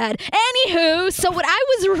nicknames I've had. Anywho, so what I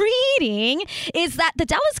was reading is that the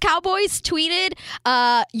Dallas Cowboys tweeted,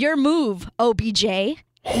 your move, OBJ.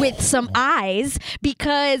 With some eyes,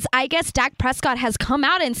 because I guess Dak Prescott has come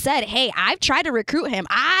out and said, hey, I've tried to recruit him.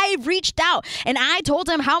 I've reached out and I told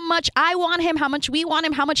him how much I want him, how much we want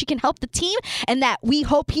him, how much he can help the team, and that we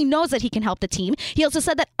hope he knows that he can help the team. He also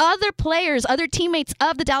said that other players, other teammates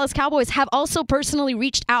of the Dallas Cowboys have also personally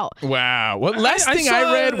reached out. wow. What last thing saw-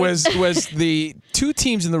 I read was the two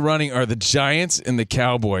teams in the running are the Giants and the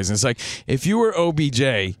Cowboys. And it's like, if you were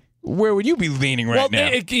OBJ, where would you be leaning right now?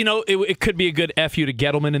 It could be a good FU to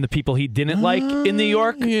Gettleman and the people he didn't like in New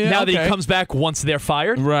York. yeah, now that okay. he comes back once they're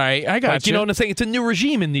fired. Right, I got You know what I'm saying? It's a new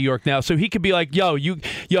regime in New York now, so he could be like, yo, you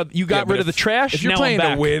got rid of the trash. If you're now playing I'm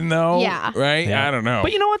back. to win, though, Yeah. right? Yeah. I don't know.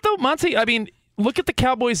 But you know what, though, Monty? I mean, look at the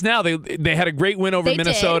Cowboys now. They had a great win over They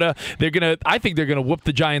Minnesota. I think they're gonna whoop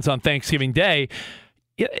the Giants on Thanksgiving Day.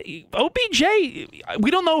 Yeah, OBJ,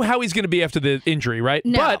 we don't know how he's going to be after the injury, right?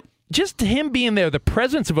 No. But just him being there, the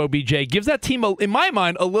presence of OBJ gives that team, in my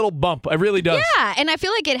mind, a little bump. It really does. Yeah, and I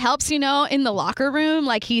feel like it helps, in the locker room.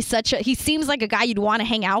 Like he seems like a guy you'd want to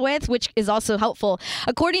hang out with, which is also helpful.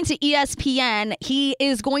 According to ESPN, he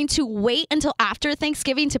is going to wait until after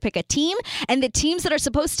Thanksgiving to pick a team, and the teams that are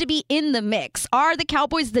supposed to be in the mix are the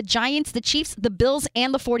Cowboys, the Giants, the Chiefs, the Bills,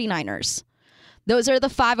 and the 49ers. Those are the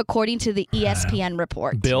 5 according to the ESPN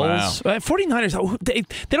report. Bills, 49ers. They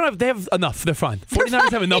have enough. They're fine. 49ers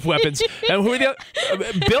have enough weapons. And who are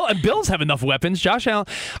the Bills have enough weapons. Josh Allen.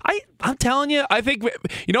 I'm telling you, I think,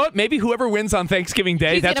 you know what? Maybe whoever wins on Thanksgiving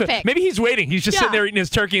Day, He's that's gonna what. pick. Maybe he's waiting. He's just sitting there eating his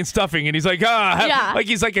turkey and stuffing, and he's like,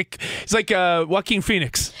 he's like Joaquin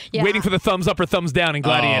Phoenix, waiting for the thumbs up or thumbs down in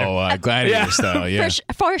Gladiator. Oh, Gladiator style, yeah.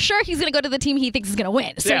 For sure, he's going to go to the team he thinks is going to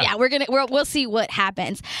win. So we'll see what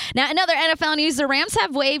happens. Now, another NFL news: the Rams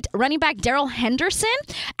have waived running back Darrell Henderson.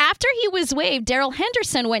 After he was waived, Darrell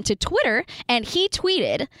Henderson went to Twitter and he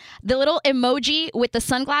tweeted the little emoji with the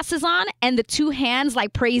sunglasses on and the two hands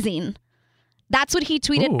like praising. That's what he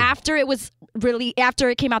tweeted after it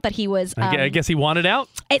came out that he was. I guess he wanted out.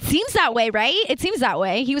 It seems that way, right? It seems that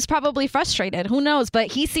way. He was probably frustrated. Who knows?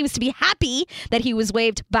 But he seems to be happy that he was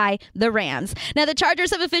waived by the Rams. Now, the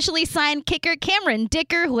Chargers have officially signed kicker Cameron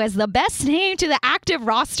Dicker, who has the best name, to the active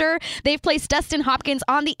roster. They've placed Dustin Hopkins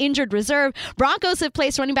on the injured reserve. Broncos have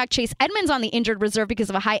placed running back Chase Edmonds on the injured reserve because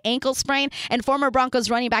of a high ankle sprain. And former Broncos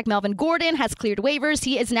running back Melvin Gordon has cleared waivers.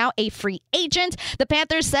 He is now a free agent. The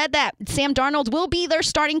Panthers said that Sam Darnold will be their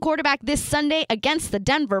starting quarterback this Sunday against the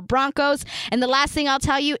Denver Broncos. And the last thing I'll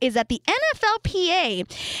tell you is that the NFLPA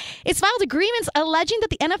has filed agreements alleging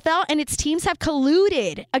that the NFL and its teams have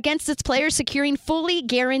colluded against its players securing fully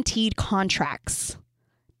guaranteed contracts.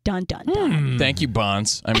 Dun, dun, dun. Thank you,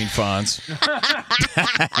 Fonz.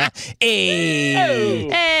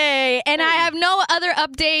 Hey, and I have no other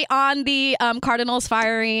update on the Cardinals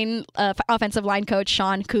firing offensive line coach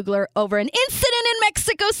Sean Kugler over an incident in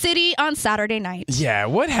Mexico City on Saturday night. Yeah,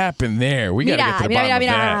 what happened there? We got to get to the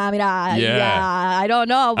bottom of that. Yeah, I don't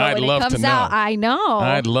know, but when it comes out, I know.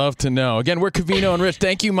 I'd love to know. Again, we're Covino and Rich.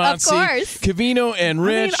 Thank you, Monty. Of course. Covino and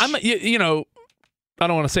Rich. I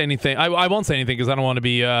don't want to say anything. I won't say anything because I don't want to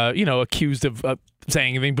be, accused of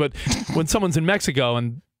saying anything. But when someone's in Mexico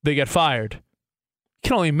and they get fired, you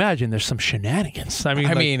can only imagine there's some shenanigans.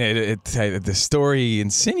 The story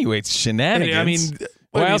insinuates shenanigans.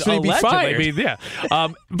 Why else would he be fired?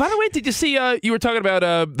 By the way, did you see? You were talking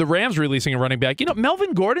about the Rams releasing a running back.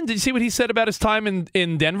 Melvin Gordon. Did you see what he said about his time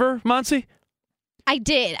in Denver, Monty? I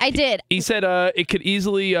did. He said it could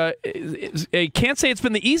easily. I can't say it's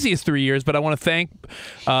been the easiest 3 years, but I want to thank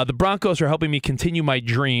the Broncos for helping me continue my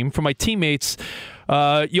dream. For my teammates,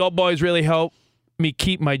 y'all boys really helped me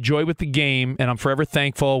keep my joy with the game, and I'm forever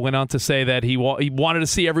thankful. Went on to say that he wanted to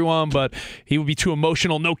see everyone, but he would be too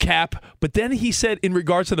emotional, no cap. But then he said, in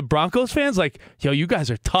regards to the Broncos fans, like, yo, you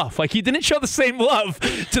guys are tough. Like, he didn't show the same love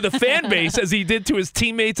to the fan base as he did to his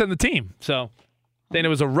teammates and the team. So then it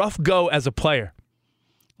was a rough go as a player.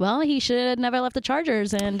 Well, he should have never left the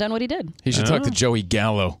Chargers and done what he did. He should talk to Joey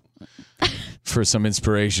Gallo for some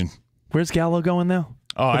inspiration. Where's Gallo going now?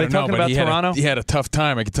 Oh, I don't know, talking about Toronto? He had a tough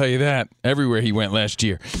time, I can tell you that. Everywhere he went last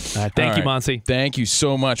year. Thank you, Monty. Thank you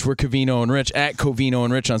so much. We're Covino and Rich, at Covino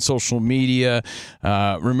and Rich on social media.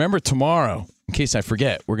 Remember, tomorrow, in case I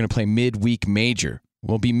forget, we're going to play Midweek Major.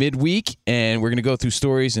 We'll be midweek, and we're going to go through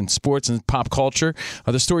stories in sports and pop culture.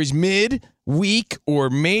 Are the stories mid-week or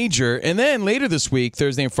major? And then later this week,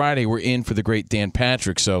 Thursday and Friday, we're in for the great Dan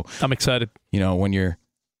Patrick. So I'm excited. When you're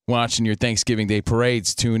watching your Thanksgiving Day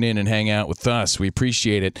parades, tune in and hang out with us. We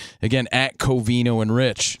appreciate it. Again, at Covino and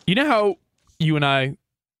Rich. You know how you and I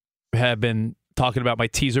have been talking about my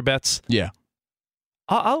teaser bets? Yeah.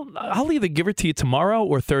 I'll either give it to you tomorrow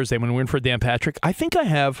or Thursday when we're in for Dan Patrick. I think I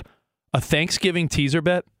have a Thanksgiving teaser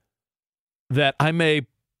bet that I may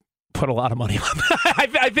put a lot of money on.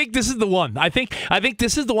 I think this is the one. I think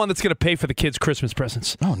this is the one that's going to pay for the kids' Christmas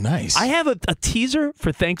presents. Oh, nice. I have a teaser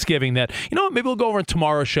for Thanksgiving that, maybe we'll go over in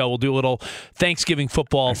tomorrow's show. We'll do a little Thanksgiving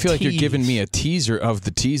football I feel like you're giving me a teaser of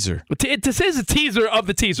the teaser. This is a teaser of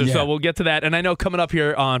the teaser, so we'll get to that. And I know coming up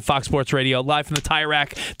here on Fox Sports Radio, live from the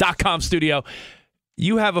TireRack.com studio,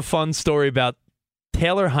 you have a fun story about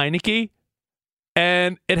Taylor Heineke.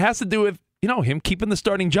 And it has to do with, him keeping the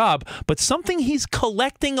starting job, but something he's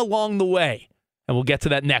collecting along the way. And we'll get to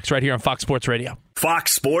that next right here on Fox Sports Radio.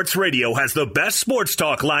 Fox Sports Radio has the best sports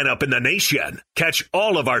talk lineup in the nation. Catch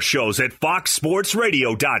all of our shows at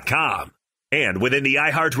foxsportsradio.com. And within the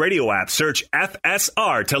iHeartRadio app, search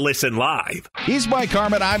FSR to listen live. He's Mike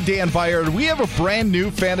Harmon. I'm Dan Byer. We have a brand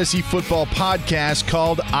new fantasy football podcast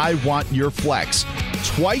called I Want Your Flex.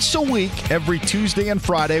 Twice a week, every Tuesday and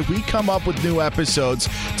Friday, we come up with new episodes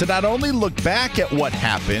to not only look back at what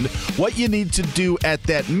happened, what you need to do at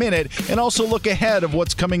that minute, and also look ahead of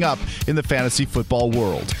what's coming up in the fantasy football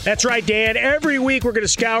world. That's right, Dan. Every week, we're going to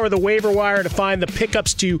scour the waiver wire to find the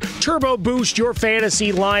pickups to turbo boost your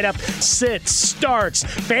fantasy lineup. Sits, starts,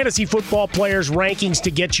 fantasy football players' rankings to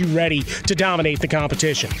get you ready to dominate the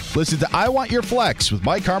competition. Listen to I Want Your Flex with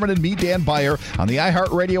Mike Harmon and me, Dan Byer, on the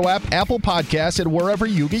iHeartRadio app, Apple Podcasts, and wherever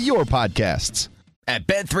you get your podcasts. At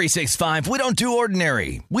Bet365, we don't do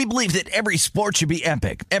ordinary. We believe that every sport should be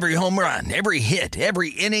epic. Every home run, every hit,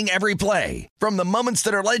 every inning, every play. From the moments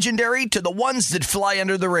that are legendary to the ones that fly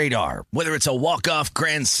under the radar. Whether it's a walk-off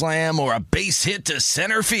grand slam or a base hit to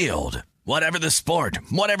center field. Whatever the sport,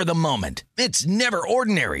 whatever the moment. It's never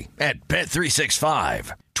ordinary at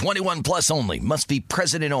Bet365. 21 plus only. Must be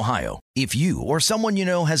present in Ohio. If you or someone you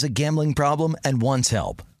know has a gambling problem and wants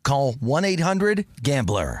help, call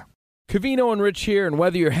 1-800-GAMBLER. Covino and Rich here, and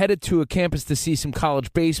whether you're headed to a campus to see some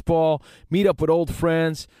college baseball, meet up with old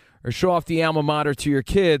friends, or show off the alma mater to your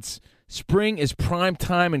kids, spring is prime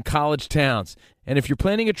time in college towns. And if you're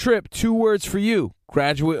planning a trip, 2 words for you: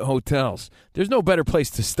 Graduate Hotels. There's no better place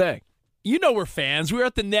to stay. You know we're fans. We were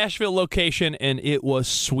at the Nashville location, and it was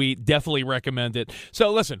sweet. Definitely recommend it.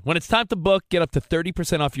 So listen, when it's time to book, get up to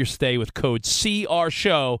 30% off your stay with code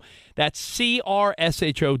CRSHOW. That's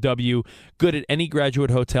CRSHOW. Good at any Graduate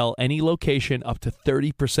Hotel, any location, up to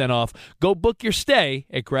 30% off. Go book your stay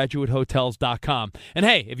at graduatehotels.com. And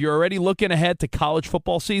hey, if you're already looking ahead to college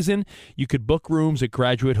football season, you could book rooms at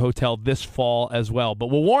Graduate Hotel this fall as well. But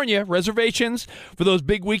we'll warn you, reservations for those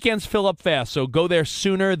big weekends fill up fast, so go there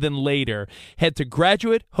sooner than later. Head to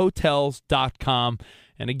graduatehotels.com.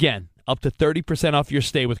 And again, up to 30% off your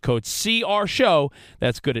stay with code CRSHOW.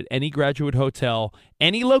 That's good at any Graduate Hotel,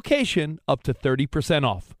 any location, up to 30%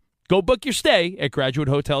 off. Go book your stay at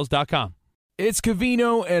graduatehotels.com. It's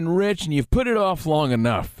Covino and Rich, and you've put it off long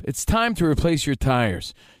enough. It's time to replace your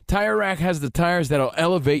tires. Tire Rack has the tires that'll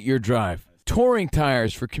elevate your drive. Touring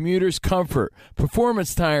tires for commuters' comfort,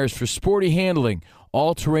 performance tires for sporty handling,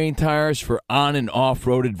 all-terrain tires for on- and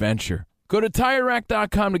off-road adventure. Go to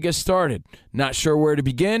TireRack.com to get started. Not sure where to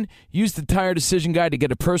begin? Use the Tire Decision Guide to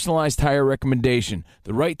get a personalized tire recommendation.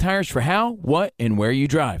 The right tires for how, what, and where you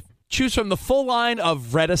drive. Choose from the full line of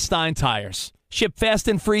Vredestein tires. Ship fast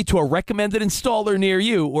and free to a recommended installer near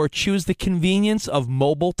you, or choose the convenience of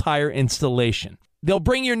mobile tire installation. They'll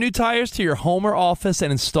bring your new tires to your home or office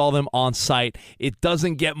and install them on site. It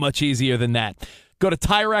doesn't get much easier than that. Go to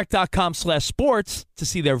TireRack.com/sports to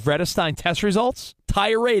see their Vredestein test results,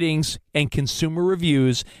 tire ratings, and consumer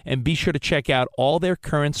reviews, and be sure to check out all their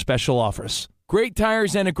current special offers. Great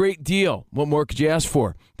tires and a great deal. What more could you ask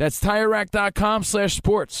for? That's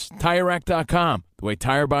TireRack.com/sports. TireRack.com, the way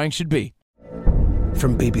tire buying should be.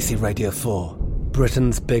 From BBC Radio 4,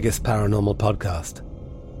 Britain's biggest paranormal podcast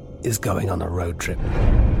is going on a road trip.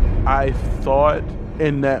 I thought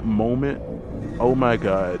in that moment, oh my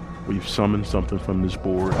God, we've summoned something from this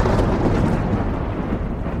board.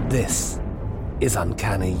 This is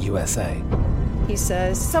Uncanny USA. He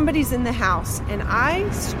says, somebody's in the house, and I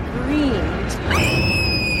screamed.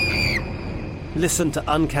 Listen to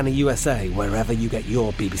Uncanny USA wherever you get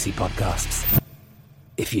your BBC podcasts,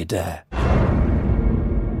 if you dare.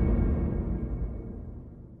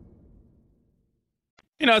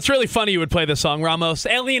 You know, it's really funny you would play this song, Ramos.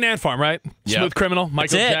 Alien Ant Farm, right? Yep. Smooth Criminal,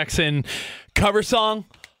 Michael Jackson cover song.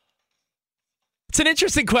 It's an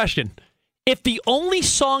interesting question. If the only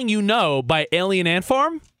song you know by Alien Ant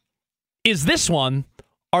Farm is this one,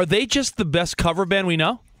 are they just the best cover band we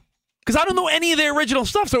know? Because I don't know any of their original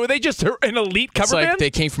stuff, so are they just an elite cover band? It's like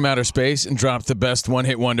they came from outer space and dropped the best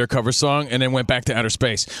one-hit wonder cover song and then went back to outer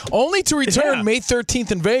space. Only to return May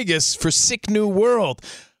 13th in Vegas for Sick New World.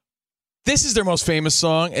 This is their most famous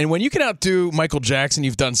song, and when you can outdo Michael Jackson,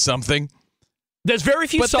 you've done something. There's very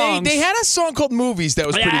few songs. They had a song called Movies that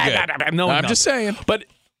was pretty good. I'm just saying. But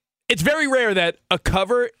it's very rare that a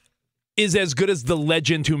cover is as good as the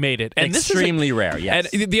legend who made it. And Extremely rare, yes.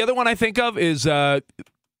 And the other one I think of is Joe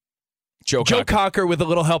Cocker with A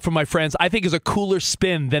Little Help from My Friends, I think is a cooler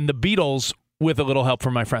spin than the Beatles with A Little Help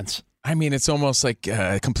from My Friends. I mean, it's almost like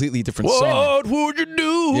a completely different What song. would you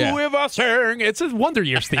do if I sang? It's a Wonder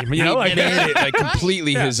Years theme, you know? He made it like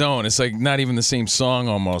completely his own. It's like not even the same song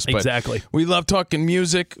almost. But exactly. We love talking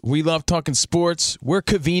music. We love talking sports. We're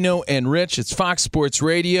Covino and Rich. It's Fox Sports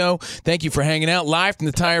Radio. Thank you for hanging out live from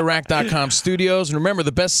the TireRack.com studios. And remember,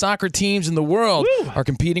 the best soccer teams in the world are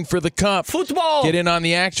competing for the cup. Football. Get in on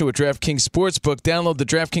the action with DraftKings Sportsbook. Download the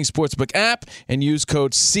DraftKings Sportsbook app and use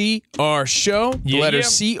code CRSHOW. The letter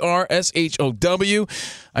CRSHOW.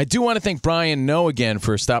 I do want to thank Brian Noe again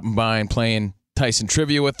for stopping by and playing Tyson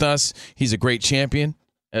Trivia with us. He's a great champion.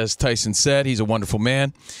 As Tyson said, he's a wonderful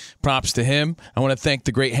man. Props to him. I want to thank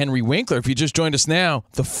the great Henry Winkler. If you just joined us now,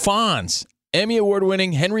 the Fonz, Emmy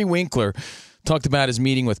Award-winning Henry Winkler, talked about his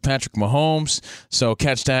meeting with Patrick Mahomes. So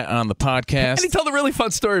catch that on the podcast. And he told a really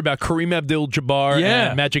fun story about Kareem Abdul-Jabbar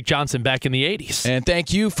and Magic Johnson back in the 80s. And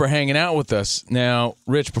thank you for hanging out with us. Now,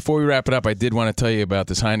 Rich, before we wrap it up, I did want to tell you about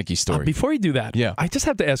this Heineke story. Before you do that, I just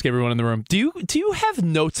have to ask everyone in the room, do you have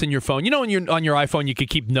notes in your phone? You know, on your iPhone, you could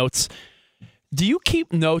keep notes. Do you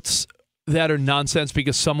keep notes that are nonsense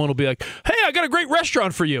because someone will be like, hey, I got a great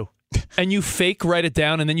restaurant for you? And you fake write it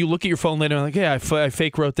down, and then you look at your phone later and like, yeah, I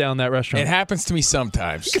fake wrote down that restaurant. It happens to me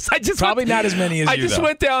sometimes. Probably not as many as you,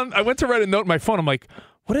 though. I went to write a note on my phone. I'm like,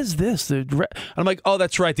 what is this? I'm like, oh,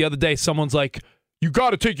 that's right. The other day, someone's like, you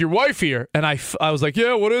got to take your wife here. And I was like,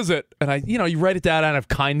 yeah, what is it? And you write it down out of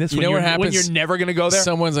kindness what happens? When you're never going to go there.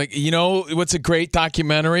 Someone's like, you know what's a great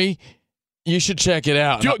documentary? You should check it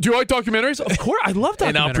out. Do you like documentaries? Of course. I love documentaries.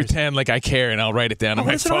 And I'll pretend like I care, and I'll write it down on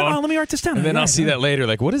my phone. Let me write this down. And then I'll see that later.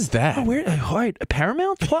 Like, what is that? Oh, where? Right,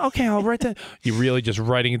 Paramount? Well, okay, I'll write that. You're really just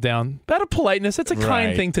writing it down. Out of politeness. It's a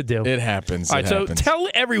kind thing to do. It happens. All right, so tell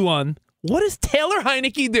everyone, what is Taylor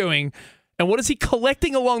Heineke doing, and what is he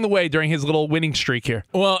collecting along the way during his little winning streak here?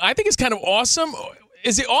 Well, I think it's kind of awesome.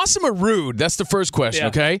 Is it awesome or rude? That's the first question,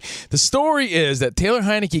 okay? The story is that Taylor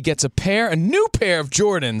Heineke gets a new pair of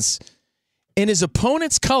Jordans in his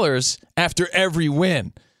opponent's colors after every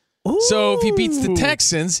win. Ooh. So if he beats the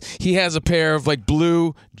Texans, he has a pair of like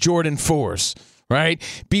blue Jordan 4s, right?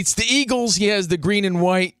 Beats the Eagles, he has the green and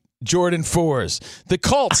white Jordan 4s. The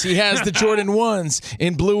Colts, he has the Jordan 1s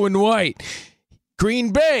in blue and white.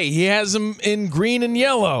 Green Bay, he has them in green and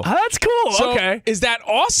yellow. Oh, that's cool. So okay. Is that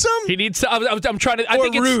awesome? He needs I'm trying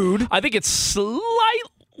to rude. I think it's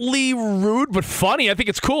slightly rude, but funny. I think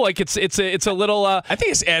it's cool. Like it's a little. I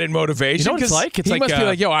think it's added motivation. You know what it's like? He must be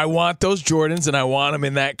like, yo, I want those Jordans and I want them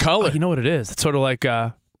in that color. You know what it is? It's sort of like,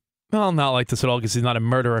 well, not like this at all because he's not a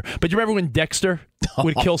murderer. But you remember when Dexter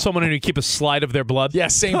would kill someone and he'd keep a slide of their blood? Yeah,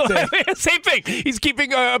 same thing. Same thing. He's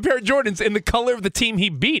keeping a pair of Jordans in the color of the team he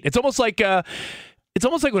beat. It's almost like. It's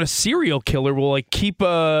almost like when a serial killer will like keep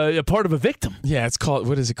a part of a victim. Yeah, it's called.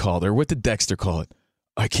 What is it called? Or what did Dexter call it?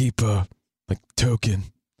 I keep like token.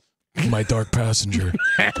 My dark passenger.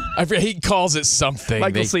 He calls it something.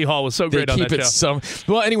 Michael C. Hall was so great on that show.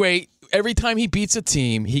 Well, anyway, every time he beats a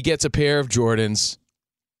team, he gets a pair of Jordans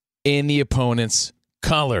in the opponent's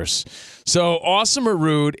colors. So awesome or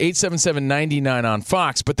rude? 877-99 on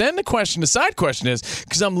Fox. But then the side question is,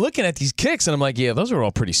 because I'm looking at these kicks and I'm like, yeah, those are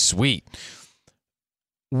all pretty sweet.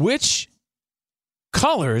 Which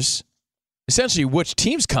colors, essentially which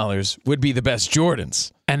team's colors, would be the best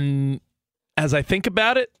Jordans? And as I think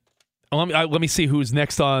about it, let me see who's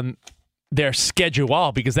next on their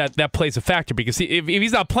schedule, because that plays a factor. Because if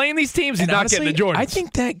he's not playing these teams, he's not getting the Jordans. I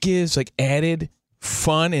think that gives like added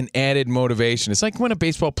fun and added motivation. It's like when a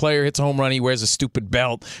baseball player hits a home run, he wears a stupid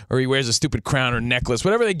belt or he wears a stupid crown or necklace,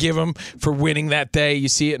 whatever they give him for winning that day. You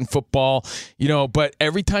see it in football, but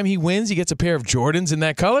every time he wins, he gets a pair of Jordans in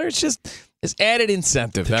that color. It's added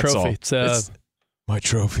incentive. That's trophy. all. It's my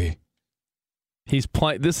trophy. He's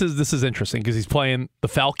playing. This is interesting because he's playing the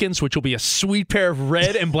Falcons, which will be a sweet pair of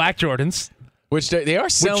red and black Jordans. Which they are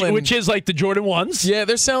selling. Which is like the Jordan 1s. Yeah,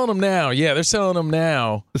 they're selling them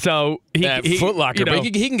now. So at Foot Locker. But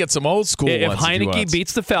he can get some old school ones. If Heineke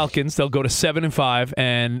beats the Falcons, they'll go to 7-5,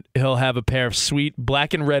 and he'll have a pair of sweet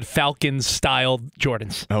black and red Falcons-styled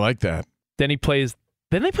Jordans. I like that. Then they play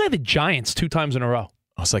the Giants 2 times in a row.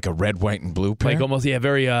 Oh, it's like a red, white, and blue pair? Like almost,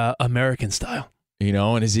 very American style.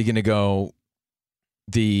 And is he going to go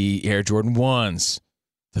the Air Jordan 1s?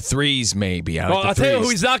 The 3s, maybe. I'll tell you who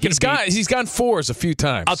he's not going to beat. He's gone 4s a few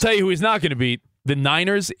times. I'll tell you who he's not going to beat. The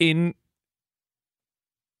Niners in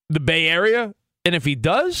the Bay Area. And if he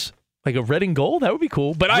does, like a red and gold, that would be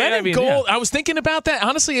cool. But red and gold, yeah. I was thinking about that.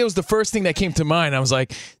 Honestly, it was the first thing that came to mind. I was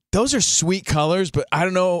like, those are sweet colors, but I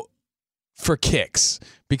don't know for kicks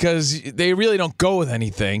because they really don't go with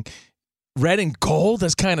anything. Red and gold,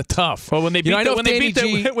 that's kind of tough. Well, when they beat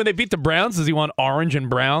the Browns, does he want orange and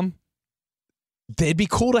brown? They'd be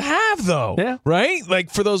cool to have, though. Yeah. Right? Like,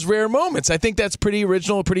 for those rare moments. I think that's pretty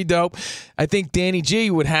original, pretty dope. I think Danny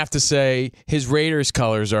G would have to say his Raiders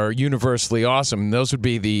colors are universally awesome. And those would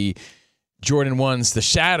be the Jordan 1s, the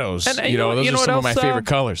shadows. And, those are some of my favorite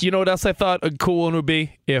colors. You know what else I thought a cool one would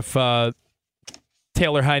be? If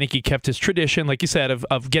Taylor Heineke kept his tradition, like you said,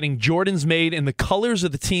 of getting Jordans made in the colors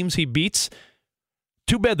of the teams he beats.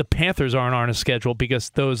 Too bad the Panthers aren't on his schedule because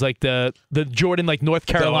those like the Jordan like North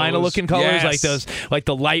Carolina looking colors, yes. like those like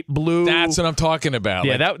the light blue. That's what I'm talking about.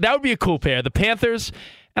 Yeah, that would be a cool pair. The Panthers,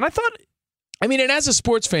 and I thought, and as a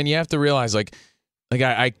sports fan, you have to realize like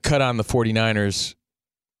I cut on the 49ers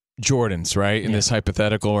Jordans, right? In this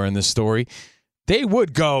hypothetical or in this story. they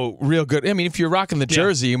would go real good. I mean, if you're rocking the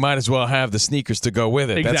jersey, you might as well have the sneakers to go with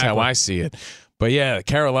it. Exactly. That's how I see it. But yeah,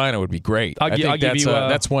 Carolina would be great. I think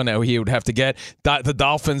that's one that he would have to get. The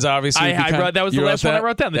Dolphins, obviously. That was the last one I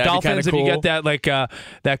wrote down. The Dolphins, if cool. you get that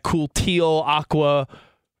that cool teal aqua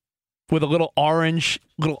with a little orange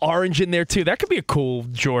in there too. That could be a cool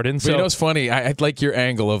Jordan. So, but you know what's funny? I like your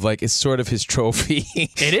angle of it's sort of his trophy.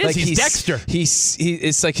 It is. He's Dexter.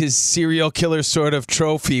 It's like his serial killer sort of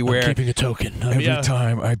trophy where I'm keeping a token. Every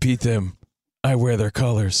time I beat them, I wear their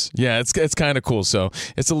colors. Yeah, it's kind of cool. So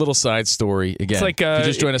it's a little side story. Again, it's like, if you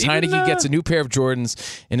just join us, Heineke gets a new pair of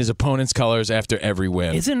Jordans in his opponent's colors after every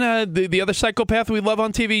win. Isn't the other psychopath we love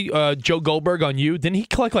on TV, Joe Goldberg on You? Didn't he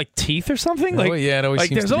collect teeth or something? Oh, yeah, it always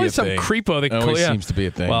seems there's to be always a some thing. creepo that always seems to be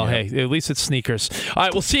a thing. Well, hey, at least it's sneakers. All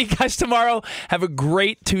right, we'll see you guys tomorrow. Have a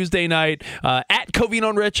great Tuesday night. At Covino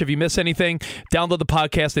and Rich, if you miss anything, download the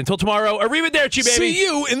podcast. Until tomorrow, arrivederci, baby. See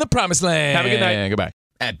you in the promised land. Have a good night. Goodbye.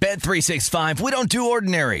 At Bet365, we don't do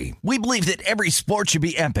ordinary. We believe that every sport should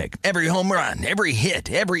be epic. Every home run, every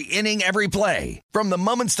hit, every inning, every play. From the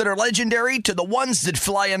moments that are legendary to the ones that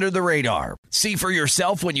fly under the radar. See for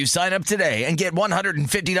yourself when you sign up today and get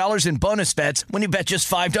 $150 in bonus bets when you bet just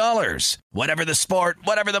 $5. Whatever the sport,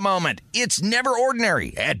 whatever the moment, it's never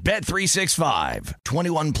ordinary at Bet365.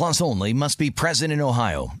 21 plus only. Must be present in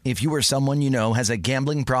Ohio. If you or someone you know has a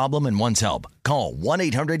gambling problem and wants help, call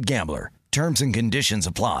 1-800-GAMBLER. Terms and conditions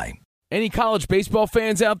apply. Any college baseball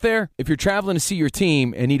fans out there? If you're traveling to see your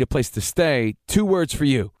team and need a place to stay, 2 words for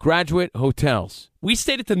you: Graduate Hotels. We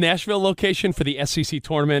stayed at the Nashville location for the SEC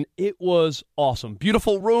tournament. It was awesome.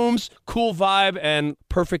 Beautiful rooms, cool vibe, and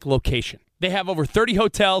perfect location. They have over 30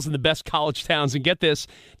 hotels in the best college towns, and get this,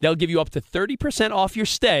 they'll give you up to 30% off your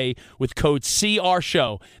stay with code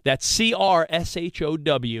CRSHOW. That's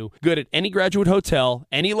CRSHOW. Good at any Graduate Hotel,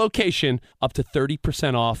 any location, up to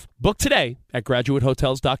 30% off. Book today at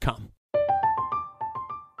graduatehotels.com.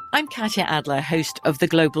 I'm Katya Adler, host of The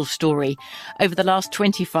Global Story. Over the last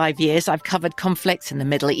 25 years, I've covered conflicts in the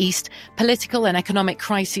Middle East, political and economic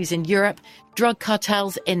crises in Europe, drug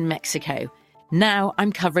cartels in Mexico. Now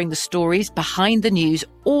I'm covering the stories behind the news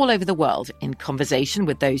all over the world in conversation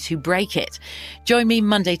with those who break it. Join me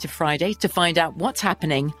Monday to Friday to find out what's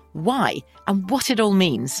happening, why, and what it all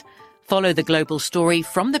means. Follow The Global Story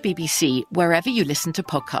from the BBC wherever you listen to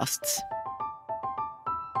podcasts.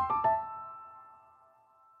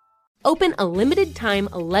 Open a limited-time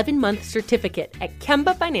 11-month certificate at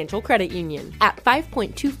Kemba Financial Credit Union. At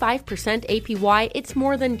 5.25% APY, it's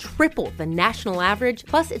more than triple the national average,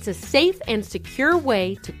 plus it's a safe and secure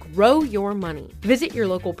way to grow your money. Visit your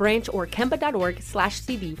local branch or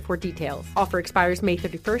kemba.org/cb for details. Offer expires May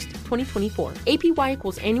 31st, 2024. APY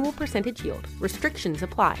equals annual percentage yield. Restrictions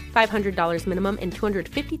apply. $500 minimum and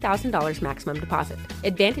 $250,000 maximum deposit.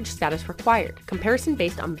 Advantage status required. Comparison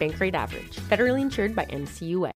based on bank rate average. Federally insured by NCUA.